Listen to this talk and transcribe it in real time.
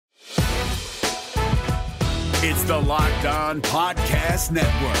It's the Locked On Podcast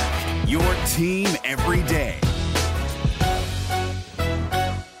Network, your team every day.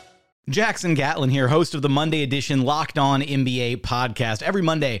 Jackson Gatlin here, host of the Monday edition Locked On NBA podcast. Every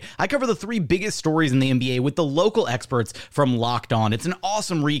Monday, I cover the three biggest stories in the NBA with the local experts from Locked On. It's an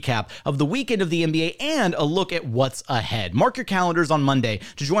awesome recap of the weekend of the NBA and a look at what's ahead. Mark your calendars on Monday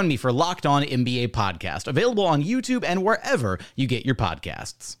to join me for Locked On NBA podcast, available on YouTube and wherever you get your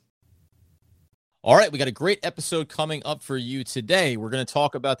podcasts. All right, we got a great episode coming up for you today. We're going to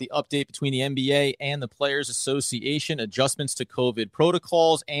talk about the update between the NBA and the Players Association, adjustments to COVID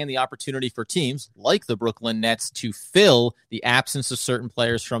protocols, and the opportunity for teams like the Brooklyn Nets to fill the absence of certain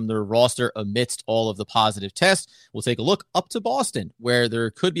players from their roster amidst all of the positive tests. We'll take a look up to Boston, where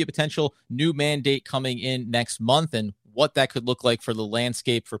there could be a potential new mandate coming in next month and what that could look like for the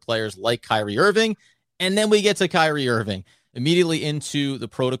landscape for players like Kyrie Irving. And then we get to Kyrie Irving. Immediately into the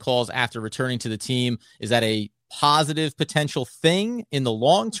protocols after returning to the team. Is that a positive potential thing in the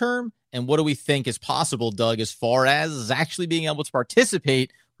long term? And what do we think is possible, Doug, as far as actually being able to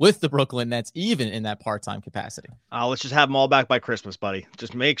participate with the Brooklyn Nets, even in that part-time capacity? Let's just have them all back by Christmas, buddy.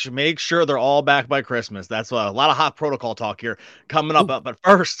 Just make sure they're all back by Christmas. That's a lot of hot protocol talk here coming up. But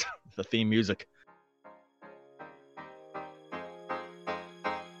first, the theme music.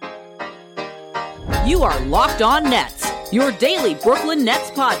 You are Locked On Nets, your daily Brooklyn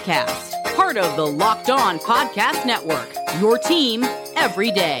Nets podcast. Part of the Locked On Podcast Network, your team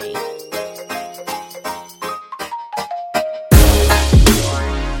every day.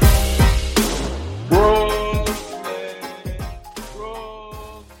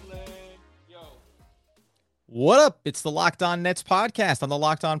 What up? It's the Locked On Nets podcast on the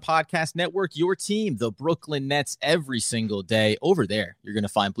Locked On Podcast Network, your team, the Brooklyn Nets, every single day. Over there, you're going to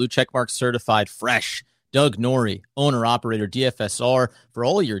find Blue Checkmark Certified Fresh, Doug Norrie, owner-operator DFSR, for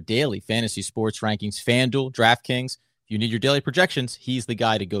all your daily fantasy sports rankings, FanDuel, DraftKings. If you need your daily projections, he's the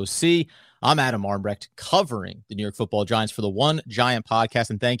guy to go see. I'm Adam Armbrecht, covering the New York Football Giants for the One Giant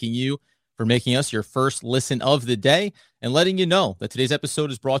podcast, and thanking you for making us your first listen of the day and letting you know that today's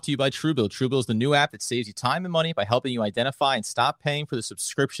episode is brought to you by Truebill. Truebill is the new app that saves you time and money by helping you identify and stop paying for the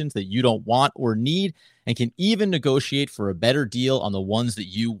subscriptions that you don't want or need, and can even negotiate for a better deal on the ones that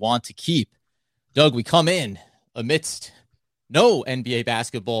you want to keep. Doug, we come in amidst no NBA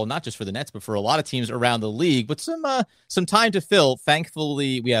basketball, not just for the Nets, but for a lot of teams around the league, but some time to fill.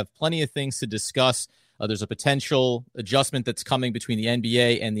 Thankfully, we have plenty of things to discuss. There's a potential adjustment that's coming between the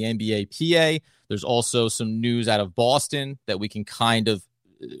NBA and the NBA PA. There's also some news out of Boston that we can kind of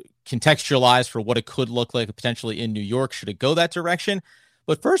contextualize for what it could look like potentially in New York should it go that direction.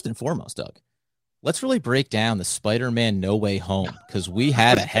 But first and foremost, Doug, let's really break down the Spider-Man No Way Home, because we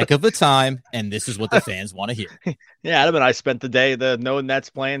had a heck of a time, and this is what the fans want to hear. Yeah, Adam and I spent the day, the no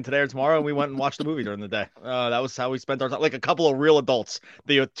Nets playing today or tomorrow, and we went and watched the movie during the day. That was how we spent our time, like a couple of real adults.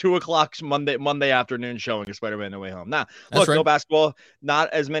 The 2:00 Monday afternoon showing of Spider-Man No Way Home. Now, look, right. No basketball,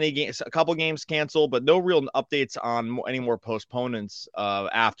 not as many games, a couple games canceled, but no real updates on any more postponements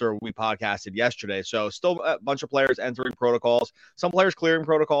after we podcasted yesterday. So still a bunch of players entering protocols, some players clearing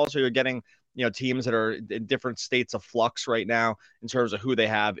protocols, so you're getting teams that are in different states of flux right now in terms of who they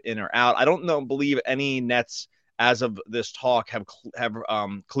have in or out. I don't believe any Nets as of this talk have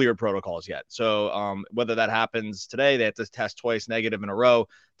cleared protocols yet. So whether that happens today, they have to test twice negative in a row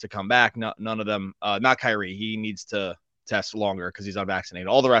to come back. None of them, not Kyrie. He needs to test longer because he's unvaccinated.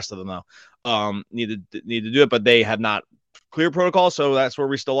 All the rest of them though need to do it, but they have not cleared protocol. So that's where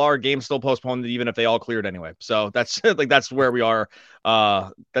we still are. Games still postponed, even if they all cleared anyway. So that's that's where we are.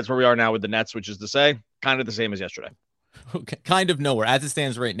 That's where we are now with the Nets, which is to say kind of the same as yesterday. Okay, kind of nowhere. As it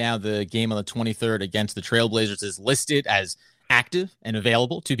stands right now, the game on the 23rd against the Trailblazers is listed as active and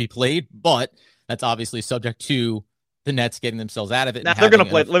available to be played, but that's obviously subject to the Nets getting themselves out of it. Now they're going to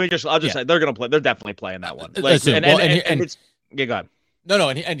play. I'll just say they're going to play. They're definitely playing that one. Like, go ahead. No,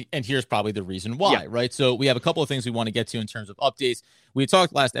 and here's probably the reason why, right? So we have a couple of things we want to get to in terms of updates. We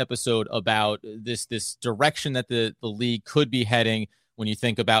talked last episode about this direction that the league could be heading when you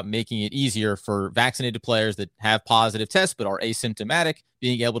think about making it easier for vaccinated players that have positive tests but are asymptomatic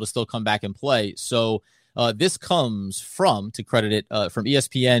being able to still come back and play. So this comes from, to credit it, from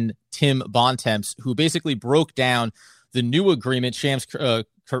ESPN Tim Bontemps, who basically broke down the new agreement. Shams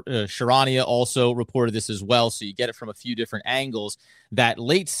Charania also reported this as well, so you get it from a few different angles, that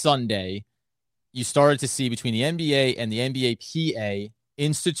late Sunday, you started to see between the NBA and the NBA PA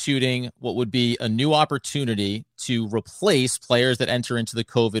instituting what would be a new opportunity to replace players that enter into the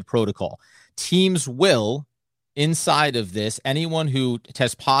COVID protocol. Teams will, inside of this, anyone who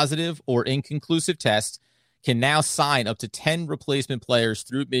tests positive or inconclusive test can now sign up to 10 replacement players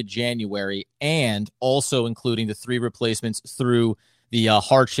through mid-January, and also including the 3 replacements through the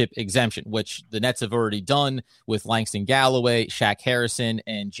hardship exemption, which the Nets have already done with Langston Galloway, Shaq Harrison,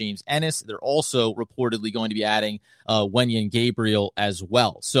 and James Ennis. They're also reportedly going to be adding Wenyen Gabriel as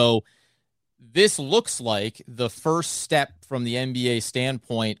well. So this looks like the first step from the NBA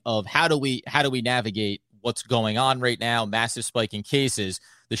standpoint of how do we navigate what's going on right now, massive spike in cases.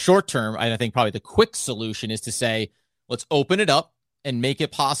 The short term, and I think probably the quick solution, is to say, let's open it up and make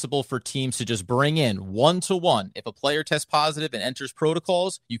it possible for teams to just bring in 1-to-1. If a player tests positive and enters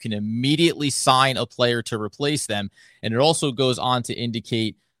protocols, you can immediately sign a player to replace them. And it also goes on to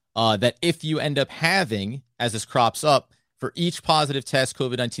indicate that if you end up having, as this crops up, for each positive test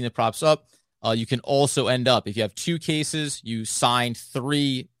COVID-19 that props up, you can also end up, if you have 2 cases, you sign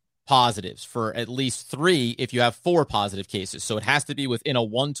 3 positives for at least 3 if you have 4 positive cases. So it has to be within a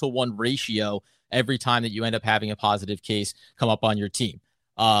 1-to-1 ratio every time that you end up having a positive case come up on your team.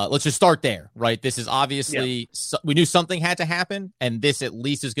 Let's just start there, right? This is obviously, we knew something had to happen, and this at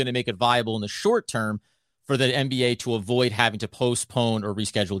least is going to make it viable in the short term for the NBA to avoid having to postpone or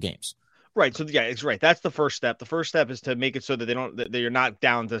reschedule games. Right. So yeah, it's right. That's the first step. The first step is to make it so that that you're not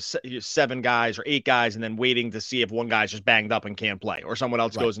down to 7 guys or 8 guys and then waiting to see if one guy's just banged up and can't play or someone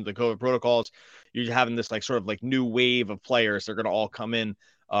else goes into COVID protocols. You're having this like sort of like new wave of players. They're going to all come in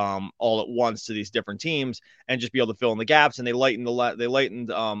all at once to these different teams and just be able to fill in the gaps. And they lightened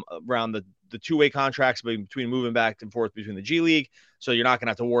around the 2-way contracts between moving back and forth between the G League. So you're not going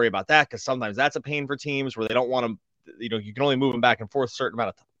to have to worry about that, because sometimes that's a pain for teams where they don't want to, you can only move them back and forth a certain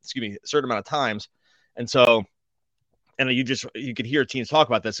amount of times. And so, and you could hear teams talk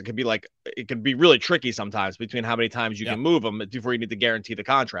about this. It could be really tricky sometimes between how many times you can move them before you need to guarantee the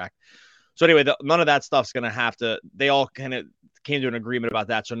contract. So anyway, none of that stuff's going to have to, they all kind of came to an agreement about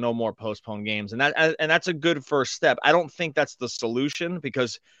that. So no more postponed games. And that's a good first step. I don't think that's the solution,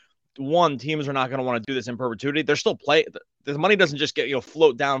 because one, teams are not going to want to do this in perpetuity. They're still the money doesn't just get,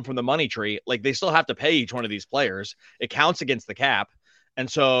 float down from the money tree. Like, they still have to pay each one of these players. It counts against the cap. And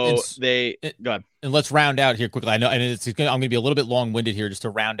so go ahead. And let's round out here quickly. I know, and I'm going to be a little bit long-winded here just to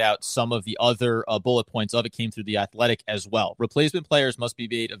round out some of the other bullet points of it. Came through The Athletic as well. Replacement players must be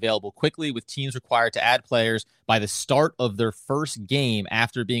made available quickly, with teams required to add players by the start of their first game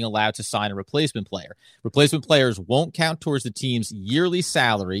after being allowed to sign a replacement player. Replacement players won't count towards the team's yearly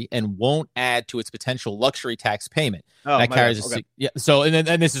salary and won't add to its potential luxury tax payment. That carries So,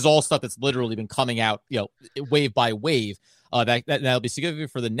 and this is all stuff that's literally been coming out, wave by wave. That'll be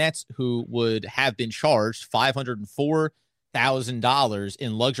significant for the Nets, who would have been charged $504,000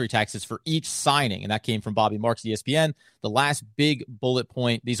 in luxury taxes for each signing. And that came from Bobby Marks, ESPN. The last big bullet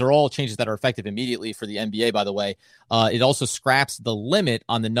point, these are all changes that are effective immediately for the NBA, by the way. It also scraps the limit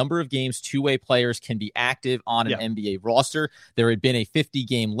on the number of games 2-way players can be active on an NBA roster. There had been a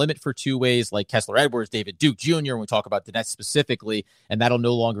 50-game limit for 2-ways, like Kessler Edwards, David Duke Jr., when we talk about the Nets specifically, and that'll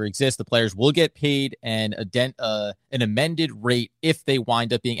no longer exist. The players will get paid an amended rate if they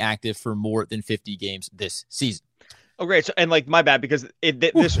wind up being active for more than 50 games this season. Oh, great. So, and my bad, because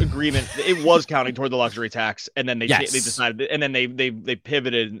this agreement, it was counting toward the luxury tax, and then they decided, and then they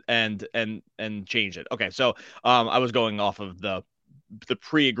pivoted and changed it. Okay. So, I was going off of the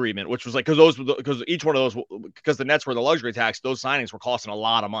pre-agreement, which was like, because each one of those, because the Nets were the luxury tax, those signings were costing a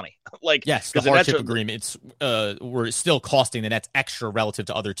lot of money. The hardship agreements were still costing the Nets extra relative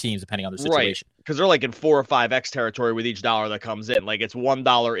to other teams, depending on their situation. Right. Because they're like in 4 or 5x territory with each dollar that comes in. Like, it's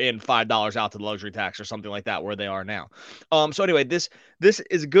 $1 in, $5 out to the luxury tax or something like that, where they are now. So anyway, this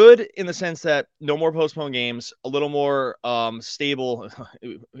is good in the sense that no more postponed games, a little more stable,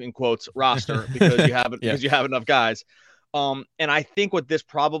 in quotes, roster, because you have enough guys. And I think what this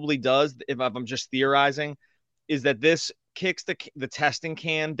probably does, if I'm just theorizing, is that this kicks the testing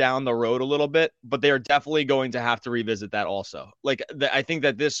can down the road a little bit, but they are definitely going to have to revisit that also. Like, I think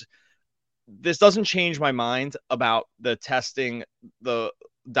that this doesn't change my mind about the testing, the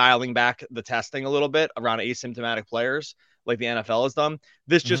dialing back the testing a little bit around asymptomatic players like the NFL has done.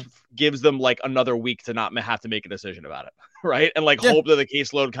 This just gives them like another week to not have to make a decision about it. Right. And hope that the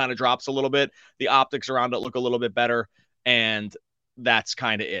caseload kind of drops a little bit. The optics around it look a little bit better. And that's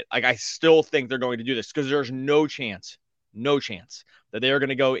kind of it. Like, I still think they're going to do this, because there's no chance that they are going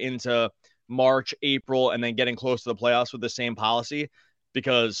to go into March, April, and then getting close to the playoffs with the same policy.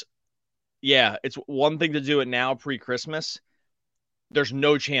 Because, it's one thing to do it now pre-Christmas. There's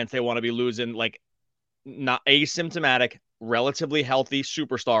no chance they want to be losing not asymptomatic, relatively healthy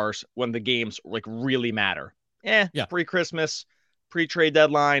superstars when the games really matter. Pre-Christmas, pre-trade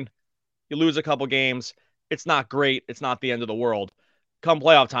deadline, you lose a couple games. It's not great. It's not the end of the world. come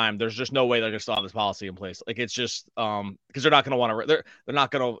playoff time, there's just no way they're going to still have this policy in place. Like, it's just because they're not going to want to. They're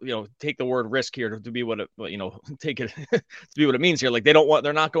not going to take the word risk here to be what it take it to be what it means here. Like,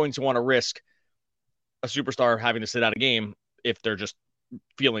 they're not going to want to risk a superstar having to sit out a game if they're just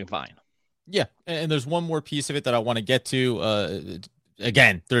feeling fine. Yeah, and there's one more piece of it that I want to get to.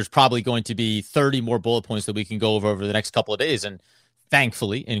 Again, there's probably going to be 30 more bullet points that we can go over the next couple of days, and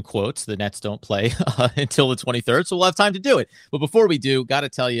thankfully, in quotes, the Nets don't play until the 23rd, so we'll have time to do it. But before we do, got to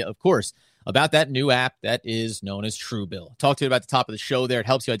tell you, of course, about that new app that is known as Truebill. Talked to you about the top of the show there. It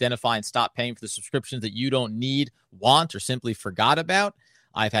helps you identify and stop paying for the subscriptions that you don't need, want, or simply forgot about.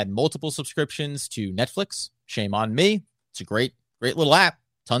 I've had multiple subscriptions to Netflix. Shame on me. It's a great little app.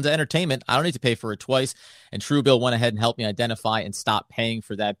 Tons of entertainment. I don't need to pay for it twice. And Truebill went ahead and helped me identify and stop paying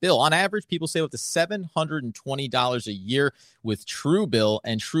for that bill. On average, people save up to $720 a year with Truebill,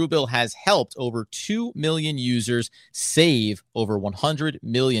 and Truebill has helped over 2 million users save over $100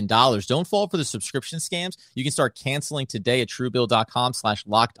 million. Don't fall for the subscription scams. You can start canceling today at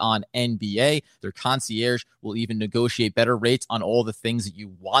Truebill.com/LockedOnNBA. Their concierge will even negotiate better rates on all the things that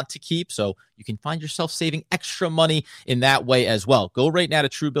you want to keep, so you can find yourself saving extra money in that way as well. Go right now to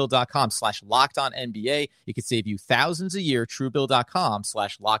Truebill.com/LockedOnNBA. It could save you thousands a year.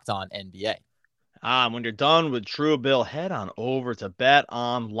 Truebill.com/LockedOnNBA. When you're done with Truebill, head on over to Bet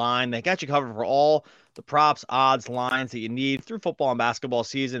Online. They got you covered for all the props, odds, lines that you need through football and basketball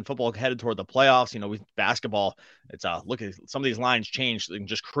season. Football headed toward the playoffs. With basketball, it's look at some of these lines changed in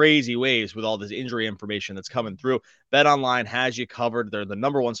just crazy ways with all this injury information that's coming through. Bet Online has you covered. They're the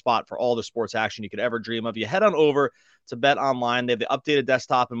number one spot for all the sports action you could ever dream of. You head on over to Bet Online. They have the updated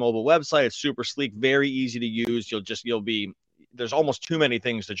desktop and mobile website. It's super sleek, very easy to use. There's almost too many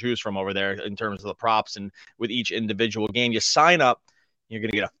things to choose from over there in terms of the props and with each individual game. You sign up, you're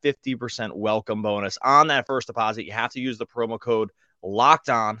going to get a 50% welcome bonus on that first deposit. You have to use the promo code Locked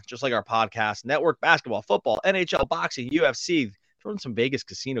On, just like our podcast network, basketball, football, NHL, boxing, UFC, throw in some Vegas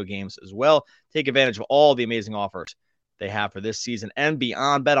casino games as well. Take advantage of all the amazing offers they have for this season and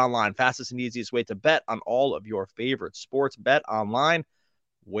beyond. Bet Online, fastest and easiest way to bet on all of your favorite sports. Bet Online,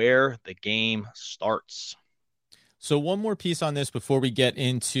 where the game starts. So one more piece on this before we get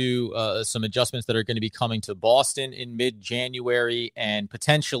into some adjustments that are going to be coming to Boston in mid-January and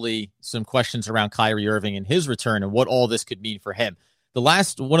potentially some questions around Kyrie Irving and his return and what all this could mean for him.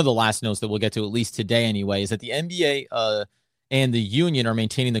 One of the last notes that we'll get to, at least today anyway, is that the NBA and the union are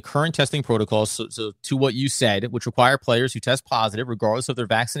maintaining the current testing protocols. So to what you said, which require players who test positive, regardless of their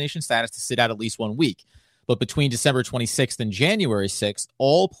vaccination status, to sit out at least 1 week. But between December 26th and January 6th,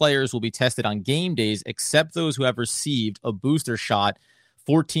 all players will be tested on game days except those who have received a booster shot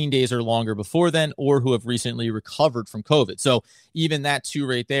 14 days or longer before then, or who have recently recovered from COVID. So even that too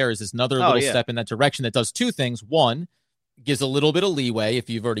right there is this another little step in that direction that does two things. One, gives a little bit of leeway if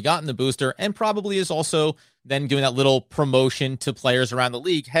you've already gotten the booster, and probably is also then doing that little promotion to players around the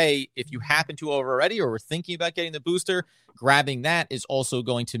league. Hey, if you happen to already or were thinking about getting the booster, grabbing that is also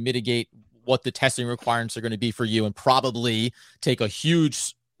going to mitigate what the testing requirements are going to be for you, and probably take a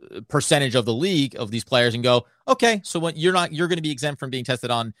huge percentage of the league of these players and go, okay, so when you're going to be exempt from being tested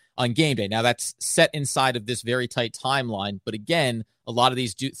on game day. Now that's set inside of this very tight timeline. But again, a lot of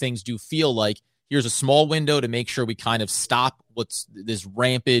these things do feel like here's a small window to make sure we kind of stop what's this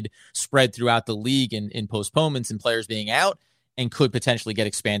rampant spread throughout the league in postponements and players being out, and could potentially get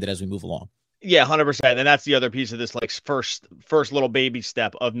expanded as we move along. Yeah, 100%. And that's the other piece of this, like first little baby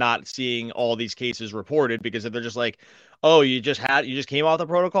step of not seeing all these cases reported, because if they're just like, oh, you just came off the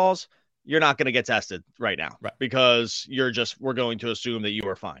protocols, you're not going to get tested right now, right? Because we're going to assume that you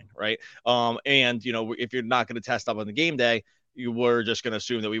are fine. Right. And if you're not going to test up on the game day, we're just going to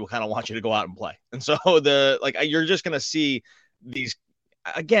assume that we will kind of want you to go out and play. And so you're just going to see these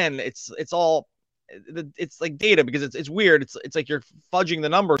again. It's like data, because it's weird. It's like you're fudging the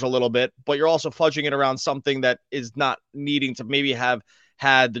numbers a little bit, but you're also fudging it around something that is not needing to maybe have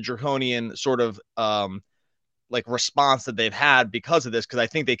had the draconian sort of like response that they've had because of this. Because I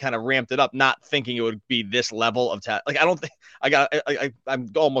think they kind of ramped it up, not thinking it would be this level of test. Like, I don't think I'm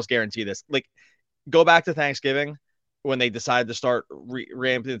almost guarantee this. Like, go back to Thanksgiving when they decided to start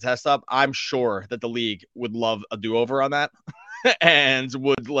ramping the test up. I'm sure that the league would love a do-over on that. And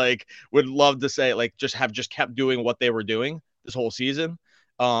would love to say, like, just kept doing what they were doing this whole season.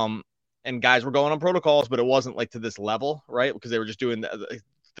 And guys were going on protocols, but it wasn't like to this level, right? Because they were just doing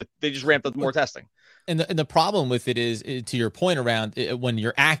they just ramped up more testing. And the problem with it is, to your point around when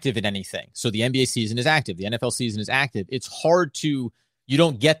you're active in anything. So the NBA season is active, the NFL season is active. It's hard you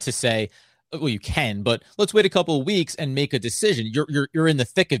don't get to say, well, you can, but let's wait a couple of weeks and make a decision. You're in the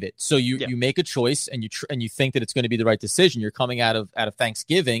thick of it. So you make a choice and you think that it's going to be the right decision. You're coming out of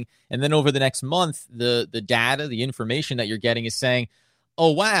Thanksgiving. And then over the next month, the data, the information that you're getting is saying,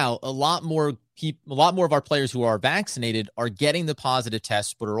 oh, wow, a lot more of our players who are vaccinated are getting the positive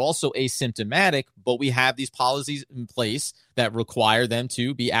tests, but are also asymptomatic. But we have these policies in place that require them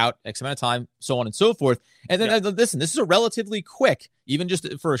to be out X amount of time, so on and so forth. And then listen, this is a relatively quick, even just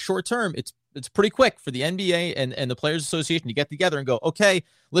for a short term, it's pretty quick for the NBA and the Players Association to get together and go, okay,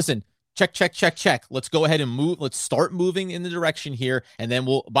 listen, check. Let's go ahead and move. Let's start moving in the direction here. And then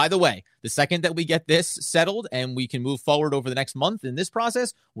by the way, the second that we get this settled and we can move forward over the next month in this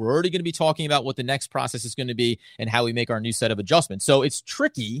process, we're already going to be talking about what the next process is going to be and how we make our new set of adjustments. So it's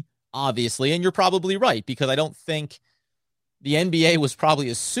tricky, obviously, and you're probably right, because I don't think the NBA was probably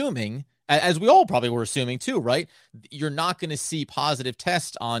assuming, as we all probably were assuming too, right? You're not going to see positive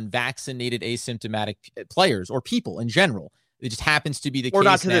tests on vaccinated asymptomatic players or people in general. It just happens to be the case or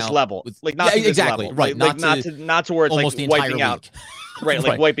not to now this level, with, like not to this exactly level. Right, like not to where it's like wiping out, right?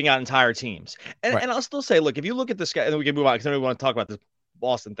 Like wiping out entire teams. And I'll still say, look, if you look at this guy, and then we can move on because then we want to talk about this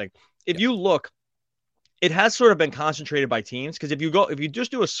Boston thing. If you look, it has sort of been concentrated by teams, because if you just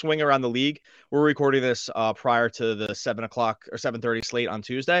do a swing around the league, we're recording this prior to the 7 o'clock or 7:30 slate on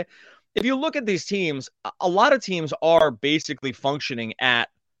Tuesday. If you look at these teams, a lot of teams are basically functioning at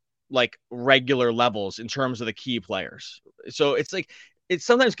like regular levels in terms of the key players. So it's like, it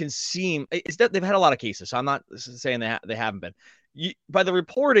sometimes can seem, it's that they've had a lot of cases. So I'm not saying they haven't been. By the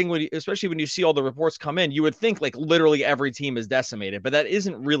reporting, especially when you see all the reports come in, you would think like literally every team is decimated, but that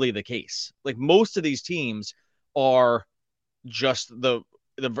isn't really the case. Like most of these teams are just the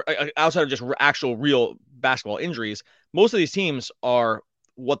outside of just actual real basketball injuries. Most of these teams are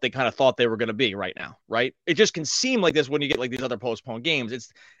what they kind of thought they were going to be right now, right? It just can seem like this when you get like these other postponed games.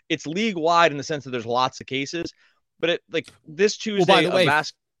 It's league wide in the sense that there's lots of cases, but it like this Tuesday, by the way,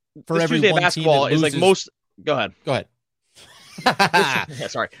 for this Tuesday basketball is like most. Go ahead. Yeah,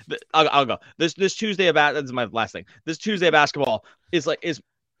 sorry. I'll go. This Tuesday about that's my last thing. This Tuesday basketball is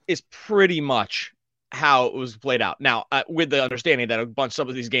pretty much how it was played out. Now, with the understanding that some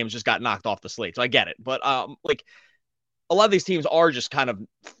of these games just got knocked off the slate, so I get it. But like a lot of these teams are just kind of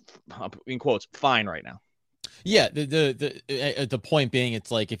in quotes fine right now. Yeah, the point being,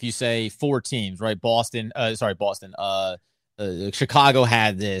 it's like if you say 4 teams, right? Chicago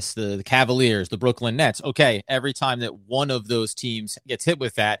had this, the Cavaliers, the Brooklyn Nets. Okay, every time that one of those teams gets hit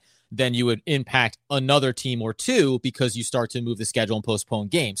with that, then you would impact another team or two because you start to move the schedule and postpone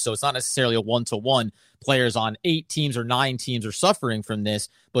games. So it's not necessarily a one-to-one. Players on 8 teams or 9 teams are suffering from this,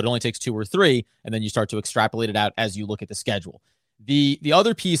 but it only takes 2 or 3, and then you start to extrapolate it out as you look at the schedule. The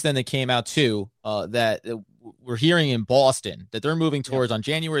other piece then that came out too, that we're hearing in Boston, that they're moving towards on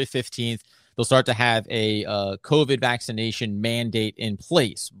January 15th, they'll start to have a COVID vaccination mandate in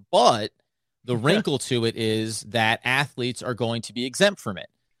place. But the wrinkle to it is that athletes are going to be exempt from it.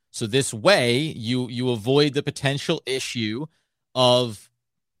 So this way, you avoid the potential issue of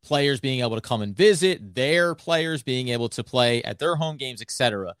players being able to come and visit, their players being able to play at their home games,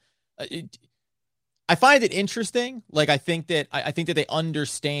 etc. I find it interesting. Like I think that they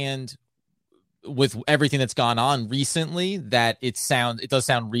understand with everything that's gone on recently that it does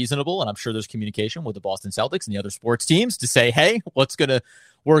sound reasonable, and I'm sure there's communication with the Boston Celtics and the other sports teams to say, hey, what's going to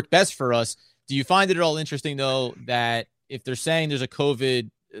work best for us? Do you find it at all interesting though that if they're saying there's a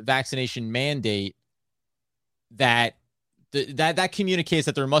COVID vaccination mandate, that communicates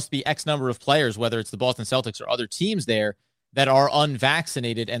that there must be X number of players, whether it's the Boston Celtics or other teams there, that are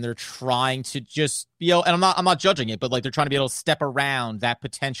unvaccinated, and they're trying to just be able, and I'm not judging it, but like they're trying to be able to step around that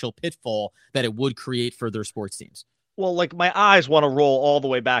potential pitfall that it would create for their sports teams. Well, like my eyes want to roll all the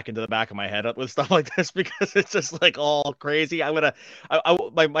way back into the back of my head with stuff like this because it's just like all crazy.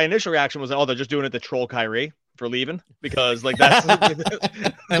 My initial reaction was, oh, they're just doing it to troll Kyrie for leaving, because like that's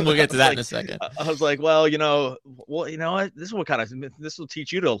and we'll get to that in a second. I was like, well, you know what, this will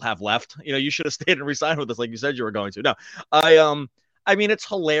teach you to have left. You should have stayed and resigned with us like you said you were going to. No, I mean, it's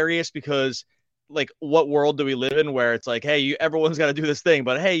hilarious because like what world do we live in where it's like, hey, everyone's got to do this thing,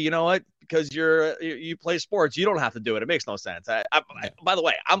 but hey, you know what? Because you play sports, you don't have to do it. It makes no sense. By the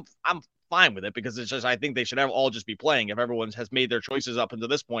way, I'm fine with it because it's just I think they should all just be playing. If everyone has made their choices up until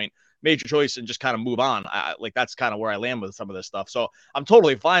this point, made your choice and just kind of move on. Like that's kind of where I land with some of this stuff. So I'm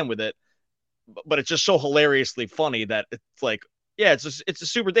totally fine with it, but it's just so hilariously funny that it's like, yeah, it's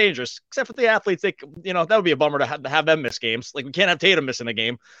super dangerous. Except for the athletes, that would be a bummer to have them miss games. Like we can't have Tatum missing a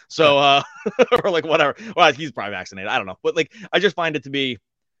game, so or like whatever. Well, he's probably vaccinated. I don't know, but like I just find it to be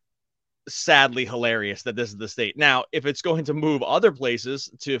sadly hilarious that this is the state. Now, if it's going to move other places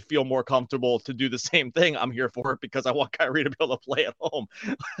to feel more comfortable to do the same thing, I'm here for it because I want Kyrie to be able to play at home.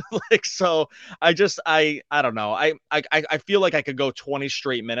 So I don't know. I feel like I could go 20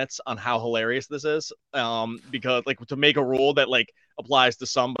 straight minutes on how hilarious this is. Because to make a rule that applies to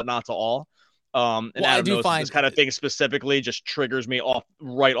some, but not to all. And well, Adam knows this kind of thing specifically just triggers me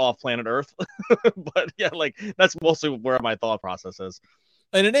right off planet Earth. But yeah, that's mostly where my thought process is.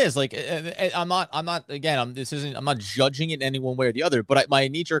 And it is I'm not judging it any one way or the other, but my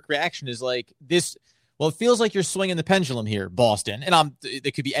knee-jerk reaction is this. Well, it feels like you're swinging the pendulum here, Boston, and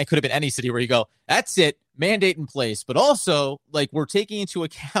it could have been any city where you go, that's it, mandate in place, but also we're taking into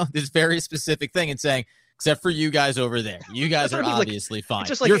account this very specific thing and saying, except for you guys over there, you guys are obviously fine.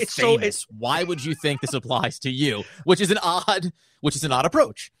 You're famous. Why would you think this applies to you? Which is an odd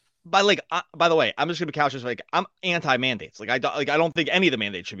approach. By the way, I'm just gonna couch this I'm anti-mandates. I don't think any of the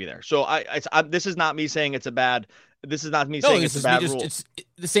mandates should be there. So this is not me saying it's a bad. This is not me saying it's a bad rule. It's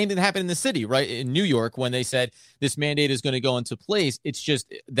the same thing that happened in the city, right? In New York, when they said this mandate is going to go into place. It's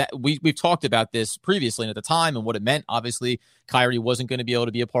just that we've talked about this previously and at the time and what it meant. Obviously, Kyrie wasn't going to be able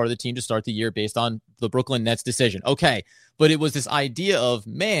to be a part of the team to start the year based on the Brooklyn Nets decision. Okay, but it was this idea of,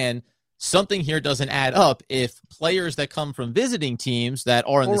 something here doesn't add up if players that come from visiting teams that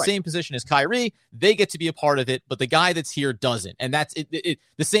are in the same position as Kyrie, they get to be a part of it, but the guy that's here doesn't. And that's it.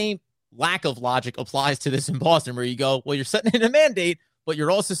 The same lack of logic applies to this in Boston, where you go, well, you're setting in a mandate, but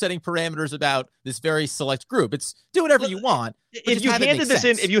you're also setting parameters about this very select group. It's do whatever you want. If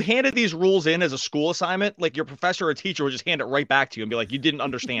you handed these rules in as a school assignment, your professor or teacher would just hand it right back to you and be like, you didn't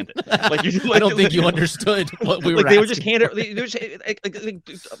understand it. I don't think you understood what we were they would just hand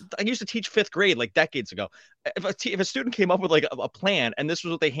it. I used to teach fifth grade decades ago. If a student came up with a plan and this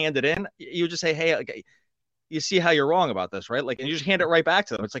was what they handed in, you would just say, hey, you see how you're wrong about this, right? And you just hand it right back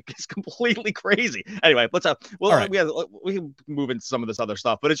to them. It's completely crazy. Anyway, let's we can move into some of this other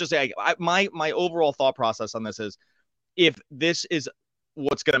stuff, but it's just my overall thought process on this is, if this is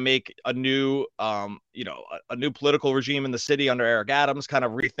what's going to make a new political regime in the city under Eric Adams kind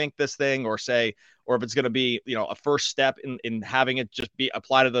of rethink this thing, or if it's going to be a first step in having it just be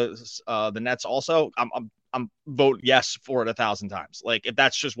applied to the Nets also, I'm vote yes for it 1,000 times. If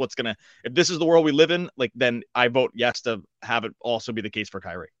that's just if this is the world we live in, then I vote yes to have it also be the case for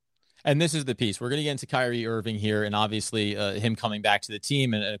Kyrie. And this is the piece. We're going to get into Kyrie Irving here, and obviously him coming back to the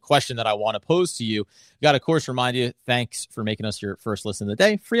team. And a question that I want to pose to you, got to, of course, remind you, thanks for making us your first listen of the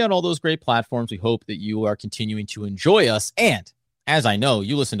day. Free on all those great platforms. We hope that you are continuing to enjoy us. And as I know,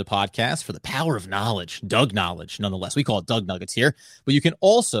 you listen to podcasts for the power of knowledge, Doug knowledge, nonetheless. We call it Doug Nuggets here. But you can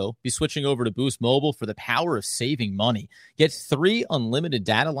also be switching over to Boost Mobile for the power of saving money. Get 3 unlimited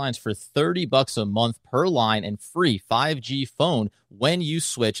data lines for $30 a month per line and free 5G phone when you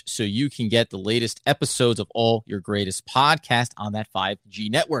switch, so you can get the latest episodes of all your greatest podcasts on that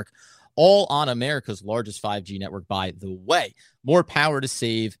 5G network. All on America's largest 5G network, by the way. More power to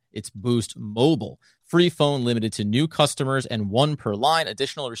save. It's Boost Mobile. Free phone limited to new customers and 1 per line.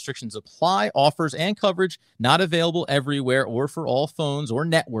 Additional restrictions apply. Offers and coverage not available everywhere or for all phones or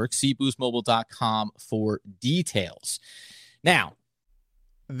networks. See boostmobile.com for details. Now,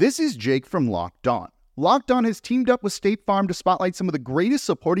 this is Jake from Locked On. Locked On has teamed up with State Farm to spotlight some of the greatest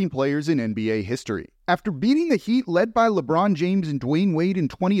supporting players in NBA history. After beating the Heat led by LeBron James and Dwayne Wade in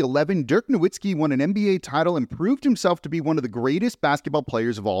 2011, Dirk Nowitzki won an NBA title and proved himself to be one of the greatest basketball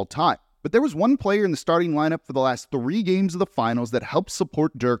players of all time. But there was one player in the starting lineup for the last 3 games of the finals that helped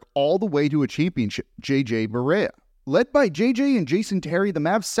support Dirk all the way to a championship, J.J. Barea. Led by J.J. and Jason Terry, the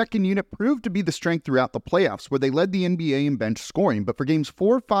Mavs' second unit proved to be the strength throughout the playoffs, where they led the NBA in bench scoring. But for games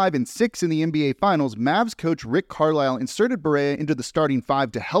 4, 5, and 6 in the NBA Finals, Mavs coach Rick Carlisle inserted Barea into the starting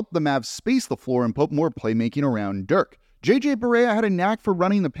 5 to help the Mavs space the floor and put more playmaking around Dirk. J.J. Barea had a knack for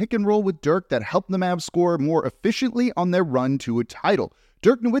running the pick and roll with Dirk that helped the Mavs score more efficiently on their run to a title.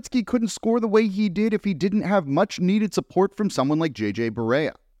 Dirk Nowitzki couldn't score the way he did if he didn't have much needed support from someone like J.J.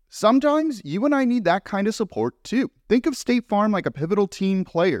 Barea. Sometimes you and I need that kind of support too. Think of State Farm like a pivotal team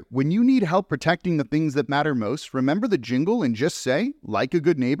player. When you need help protecting the things that matter most, remember the jingle and just say, like a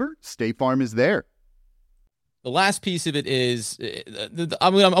good neighbor, State Farm is there. The last piece of it is,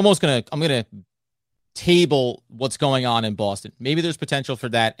 I'm going to table what's going on in Boston. Maybe there's potential for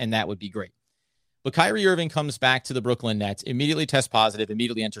that, and that would be great. But Kyrie Irving comes back to the Brooklyn Nets, immediately tests positive,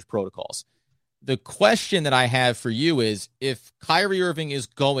 immediately enters protocols. The question that I have for you is, if Kyrie Irving is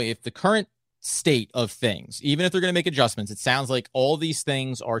if the current state of things, even if they're going to make adjustments, it sounds like all these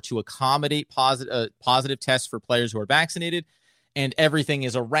things are to accommodate positive tests for players who are vaccinated, and everything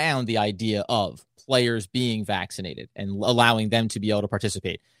is around the idea of players being vaccinated and allowing them to be able to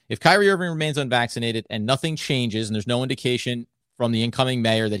participate. If Kyrie Irving remains unvaccinated and nothing changes and there's no indication from the incoming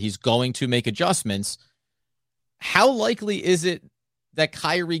mayor that he's going to make adjustments, how likely is it that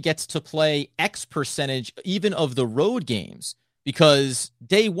Kyrie gets to play X percentage even of the road games? Because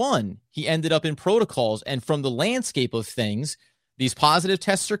day one, he ended up in protocols, and from the landscape of things, these positive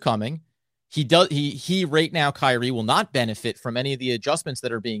tests are coming. He right now, Kyrie, will not benefit from any of the adjustments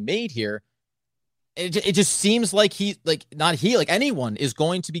that are being made here. It just seems like anyone is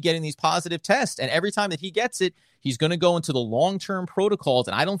going to be getting these positive tests. And every time that he gets it, he's going to go into the long-term protocols.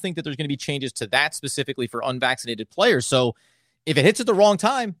 And I don't think that there's going to be changes to that specifically for unvaccinated players. So if it hits at the wrong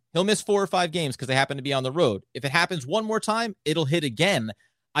time, he'll miss 4 or 5 games because they happen to be on the road. If it happens one more time, it'll hit again.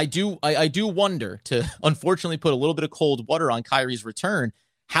 I do wonder, to unfortunately put a little bit of cold water on Kyrie's return,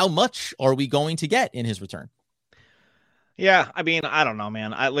 how much are we going to get in his return? Yeah, I mean, I don't know,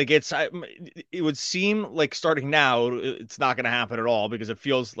 man. It would seem like starting now, it's not going to happen at all, because it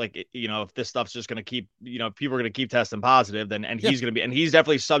feels like, if this stuff's just going to keep, people are going to keep testing positive, then, he's going to be, and he's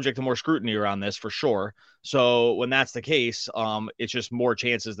definitely subject to more scrutiny around this for sure. So when that's the case, it's just more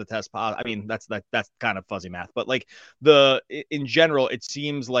chances to test positive. I mean, that's kind of fuzzy math, but in general, it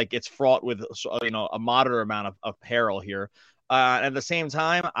seems like it's fraught with, a moderate amount of peril here. At the same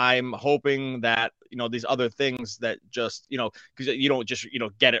time, I'm hoping that, these other things that just, because you don't just,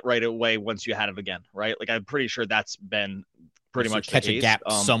 get it right away once you had it again, right? Like, I'm pretty sure that's been pretty much the case. Catch a gap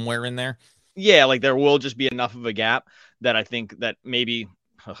somewhere in there. Yeah, like there will just be enough of a gap that I think that maybe,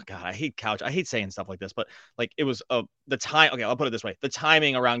 oh God, I hate saying stuff like this, but like it was the time. Okay, I'll put it this way: the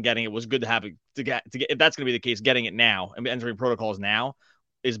timing around getting it was good to have it to get. If that's going to be the case, getting it now and entering protocols now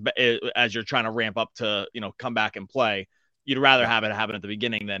is as you're trying to ramp up to come back and play. You'd rather have it happen at the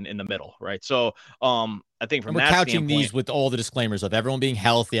beginning than in the middle, right? So, I think from we're that couching these with all the disclaimers of everyone being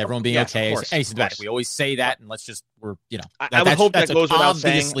healthy, everyone being okay, asymptomatic. We always say that, and let's just I would hope that goes without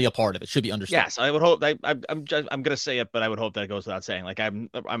saying. Obviously, a part of it should be understood. Yes, I would hope. I'm going to say it, but I would hope that goes without saying. Like I'm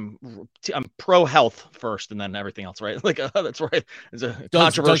pro health first, and then everything else, right? Like that's right. It's a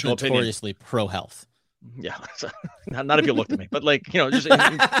controversial opinion. Notoriously pro health. Yeah, not if you looked at me, but just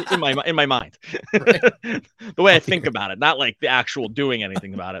in my mind, right. The way I think about it, not like the actual doing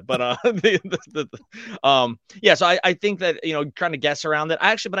anything about it, but yeah. So I think that trying to guess around it,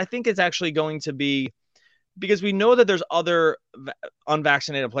 but I think it's actually going to be, because we know that there's other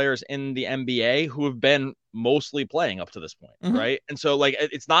unvaccinated players in the NBA who have been mostly playing up to this point, right? And so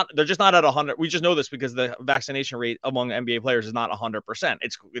they're just not at 100. We just know this because the vaccination rate among NBA players is not 100%.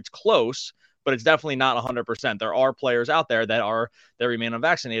 It's close, but it's definitely not 100%. There are players out there that remain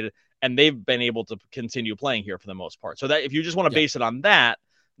unvaccinated, and they've been able to continue playing here for the most part. So that if you just want to base it on that,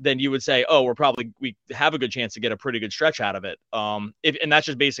 then you would say, oh, we have a good chance to get a pretty good stretch out of it. And that's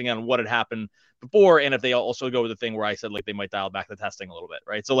just basing on what had happened before. And if they also go with the thing where I said, they might dial back the testing a little bit,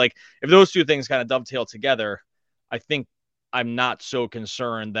 right? So if those two things kind of dovetail together, I think I'm not so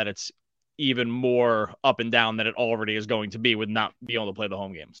concerned that it's even more up and down than it already is going to be with not being able to play the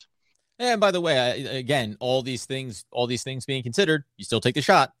home games. And by the way, again, all these things being considered, you still take the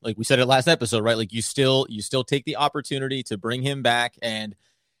shot. Like we said it last episode, right? Like you still take the opportunity to bring him back. And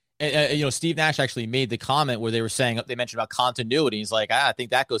Steve Nash actually made the comment where they mentioned about continuity. He's like, I think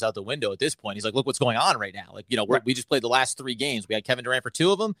that goes out the window at this point. He's like, look what's going on right now. Like, we just played the last 3 games. We had Kevin Durant for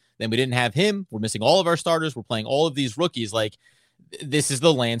 2 of them. Then we didn't have him. We're missing all of our starters. We're playing all of these rookies. Like, this is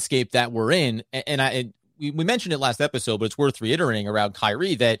the landscape that we're in. And we mentioned it last episode, but it's worth reiterating around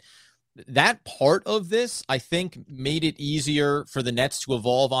Kyrie that part of this, I think, made it easier for the Nets to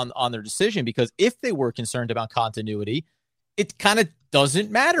evolve on their decision, because if they were concerned about continuity, it kind of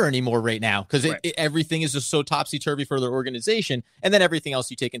doesn't matter anymore right now, because everything is just so topsy-turvy for their organization, and then everything else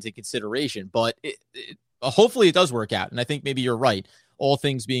you take into consideration. But hopefully it does work out, and I think maybe you're right. All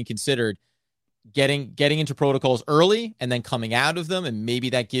things being considered, getting into protocols early and then coming out of them, and maybe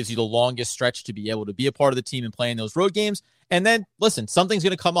that gives you the longest stretch to be able to be a part of the team and play in those road games. And then, listen, something's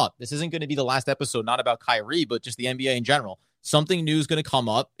going to come up. This isn't going to be the last episode, not about Kyrie, but just the NBA in general. Something new is going to come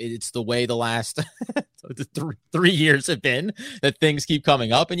up. It's the way the last 3 years have been, that things keep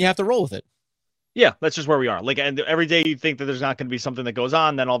coming up, and you have to roll with it. Yeah, that's just where we are. And every day you think that there's not going to be something that goes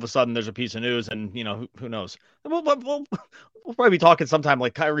on, then all of a sudden there's a piece of news, and who knows? We'll probably be talking sometime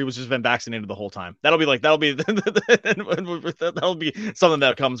like Kyrie was just been vaccinated the whole time. That'll be something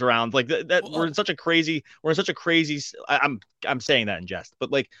that comes around like that. We're in such a crazy. I'm saying that in jest,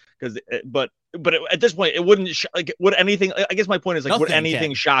 but at this point it wouldn't would anything. I guess my point is would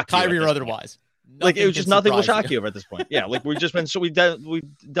anything shock Kyrie you or otherwise? Like it was just nothing will shock you over at this point. Yeah, like we've just been we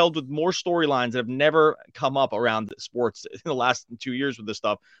dealt with more storylines that have never come up around sports in the last 2 years with this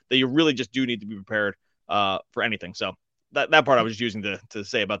stuff that you really just do need to be prepared for anything. So that part I was just using to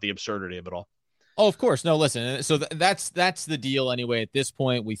say about the absurdity of it all. Oh, of course. No, listen. So that's the deal anyway. At this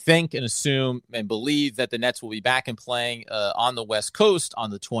point, we think and assume and believe that the Nets will be back and playing on the West Coast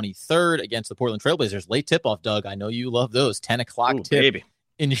on the 23rd against the Portland Trailblazers. Late tip-off, Doug. I know you love those. 10 o'clock tip. Baby.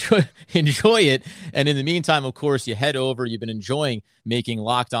 Enjoy it. And in the meantime, of course, you head over. You've been enjoying making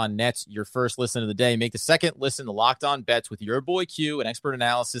Locked On Nets your first listen of the day. Make the second listen to Locked On Bets with your boy Q and expert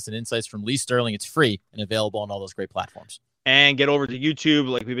analysis and insights from Lee Sterling. It's free and available on all those great platforms. And get over to YouTube,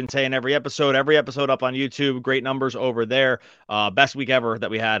 like we've been saying every episode up on YouTube. Great numbers over there. Best week ever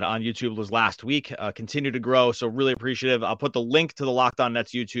that we had on YouTube was last week. Continue to grow, so really appreciative. I'll put the link to the Locked On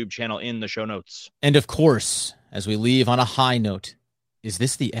Nets YouTube channel in the show notes. And of course, as we leave on a high note, is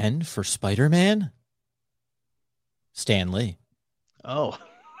this the end for Spider-Man? Stan Lee. Oh,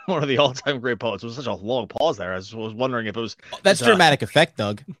 one of the all-time great poets. It was such a long pause there. I was wondering if it was... That's dramatic effect,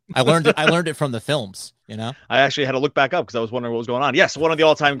 Doug. I learned it from the films, you know? I actually had to look back up because I was wondering what was going on. Yes, one of the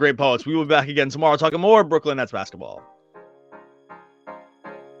all-time great poets. We will be back again tomorrow talking more Brooklyn Nets basketball.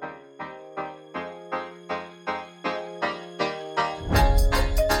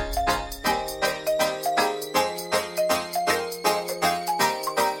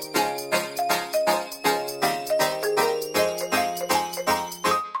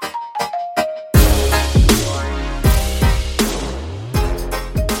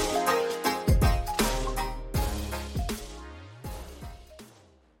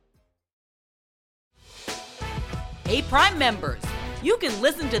 Hey, Prime members, you can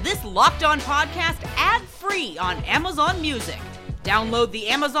listen to this Locked On podcast ad-free on Amazon Music. Download the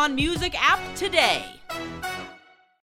Amazon Music app today.